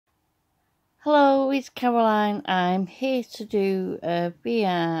Hello, it's Caroline. I'm here to do a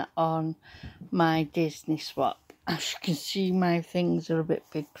VR on my Disney swap. As you can see, my things are a bit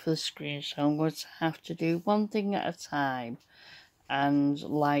big for the screen, so I'm going to have to do one thing at a time and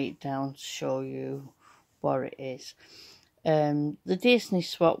lie it down to show you what it is. The Disney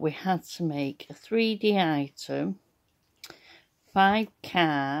swap, we had to make a 3D item, 5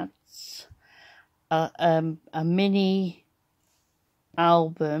 cards, a mini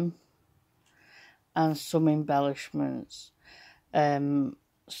album, and some embellishments.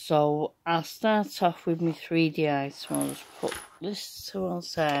 So I'll start off with my 3D items. I'll just put this to one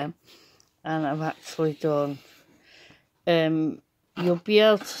side, and I've actually done. You'll be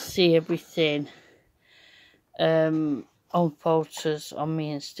able to see everything on photos on my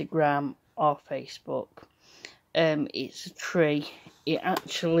Instagram or Facebook. It's a tree. It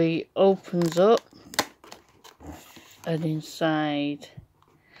actually opens up, and inside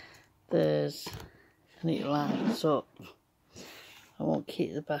there's, and it lights up. I won't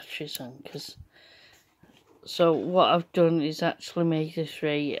keep the batteries on because. So what I've done is actually make a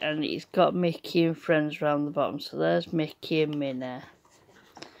tree, and it's got Mickey and friends around the bottom. So there's Mickey and Minnie.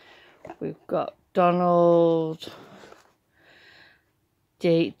 We've got Donald,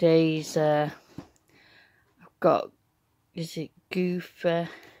 Daisy. I've got, is it Goofy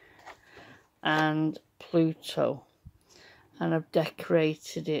and Pluto. And I've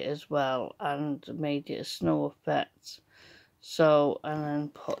decorated it as well and made it a snow effect. So, and then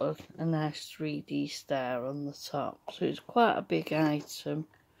put a nice 3D star on the top. So it's quite a big item.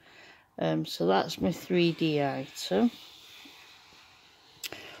 So that's my 3D item.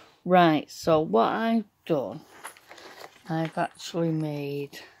 Right, so what I've done, I've actually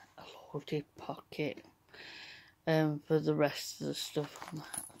made a loaded pocket for the rest of the stuff.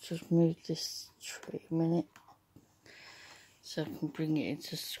 I'll just move this tree a minute so I can bring it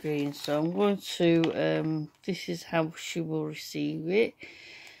into screen. So I'm going to, this is how she will receive it,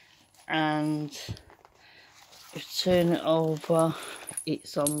 and if you turn it over,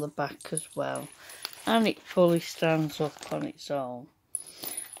 it's on the back as well, and it fully stands up on its own.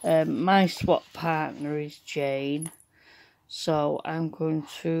 My swap partner is Jane, so I'm going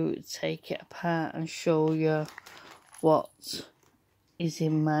to take it apart and show you what is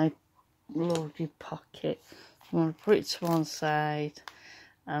in my loaded pocket. I'm going to put it to one side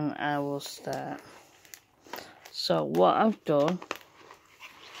and I will start. So what I've done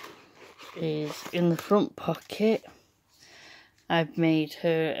is, in the front pocket, I've made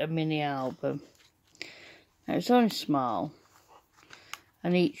her a mini album. Now it's only small,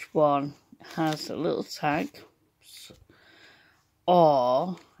 and each one has a little tag,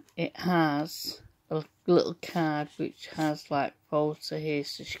 or it has a little card which has like photo here,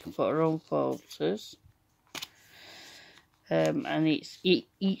 so she can put her own photos. And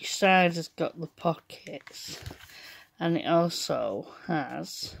each side has got the pockets, and it also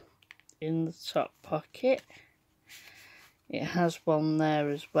has, in the top pocket, it has one there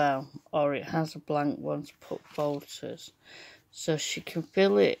as well, or it has a blank one to put photos, so she can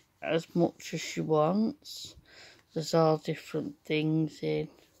fill it as much as she wants. There's all different things in,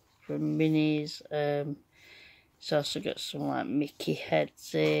 from minis. It's also got some like Mickey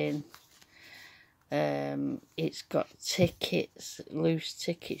heads in. It's got tickets, loose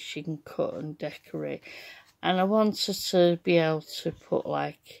tickets she can cut and decorate, and I wanted to be able to put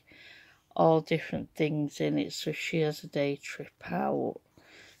like all different things in it, so if she has a day trip out,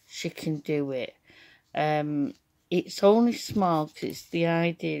 she can do it. It's only small because it's the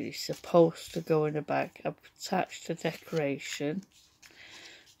idea it's supposed to go in a bag. I've attached a decoration,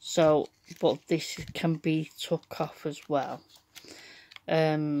 so, but this can be took off as well.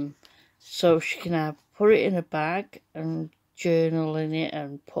 So she can have put it in a bag and journal in it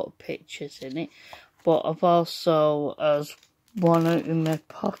and put pictures in it. But I've also, as one out in my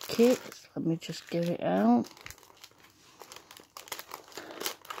pockets, let me just get it out.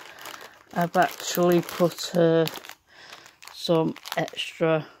 I've actually put some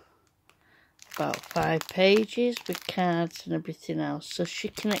extra, about 5 pages with cards and everything else, so she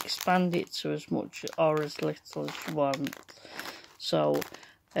can expand it to as much or as little as she wants. So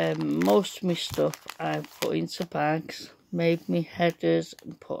most of my stuff I've put into bags, made me headers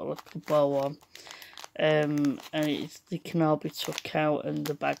and put a little bow on, and they can all be took out and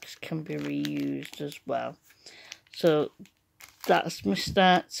the bags can be reused as well. So that's my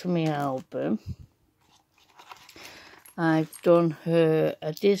start to my album. I've done her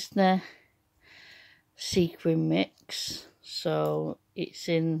a Disney sequin mix, so it's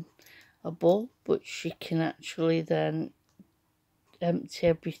in a bowl, but she can actually then empty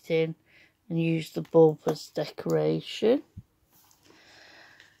everything and use the bulb as decoration.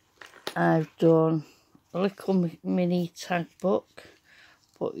 I've done a little mini tag book,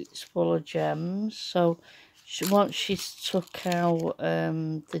 but it's full of gems. So once she's took out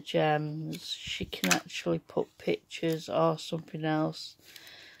the gems, she can actually put pictures or something else,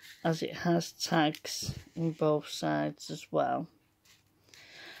 as it has tags in both sides as well.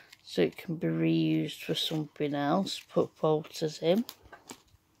 So it can be reused for something else, put photos in.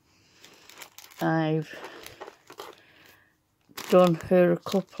 I've done her a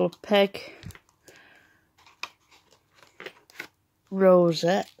couple of peg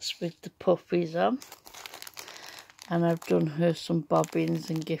rosettes with the puppies on, and I've done her some bobbins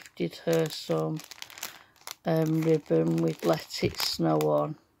and gifted her some ribbon with Let It Snow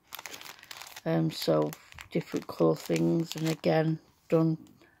on, so different colour things, and again done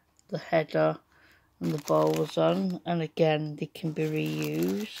the header and the bows on, and again they can be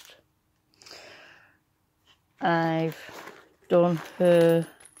reused. I've done her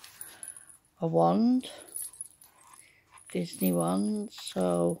a wand, Disney wand,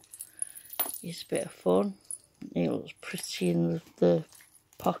 so it's a bit of fun. It looks pretty in the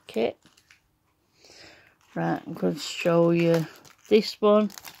pocket. Right, I'm going to show you this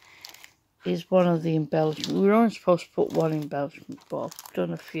one. Is one of the embellishments. We were only supposed to put one embellishment, but I've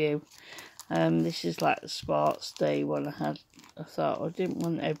done a few. This is like the sports day one I thought I didn't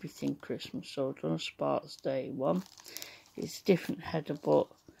want everything Christmas, so I've done a sports day one. It's a different header, but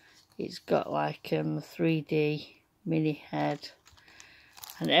it's got like a 3D mini head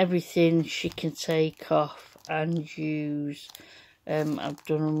and everything she can take off and use. I've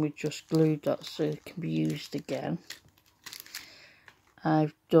done them with just glue dots so they can be used again.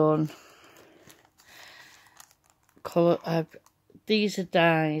 I've done colour. These are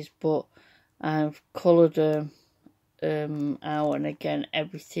dies, but I've coloured them out, and again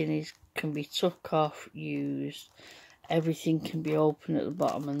everything can be took off, used. Everything can be open at the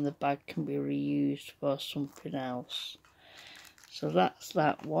bottom, and the bag can be reused for something else. So that's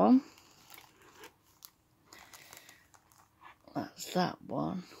that one. That's that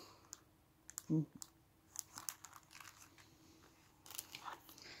one.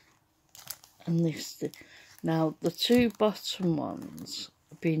 And this. Now the two bottom ones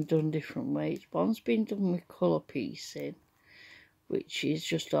have been done different ways. One's been done with colour piecing, which is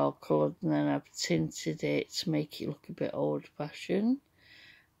just all coloured, and then I've tinted it to make it look a bit old fashioned.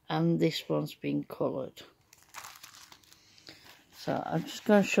 And this one's been coloured. So I'm just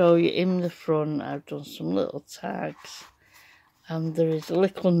going to show you in the front. I've done some little tags, and there is a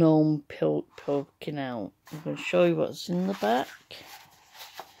little gnome poking out. I'm going to show you what's in the back.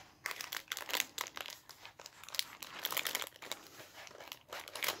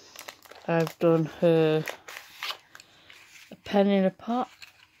 I've done her a pen in a pot.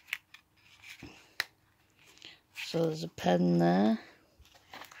 So there's a pen there.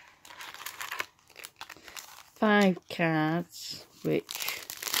 5 cards, which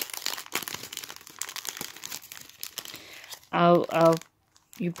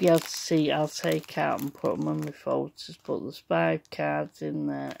you'll be able to see. I'll take out and put them on my photos, but there's 5 cards in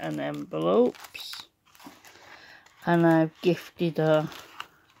there and envelopes. And I've gifted her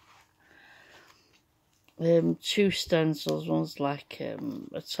 2 stencils. One's like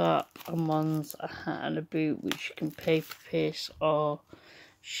a top, and one's a hat and a boot, which you can paper paste or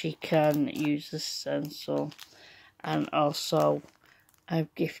she can use the stencil. And also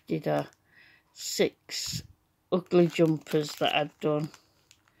I've gifted her 6 ugly jumpers that I've done,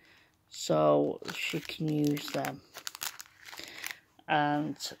 so she can use them.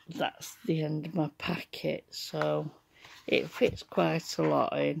 And that's the end of my packet, so it fits quite a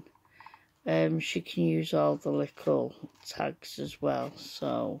lot in. She can use all the little tags as well,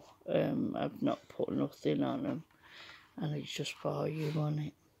 so I've not put nothing on them, and it's just for you on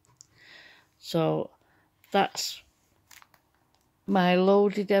it. So that's my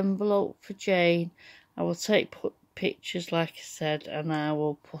loaded envelope for Jane. I will put pictures like I said, and I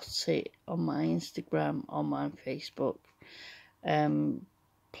will put it on my Instagram, on my Facebook.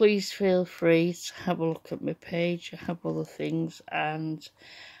 Please feel free to have a look at my page. I have other things, and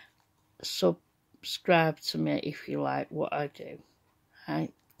subscribe to me if you like what I do.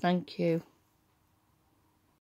 Right, thank you.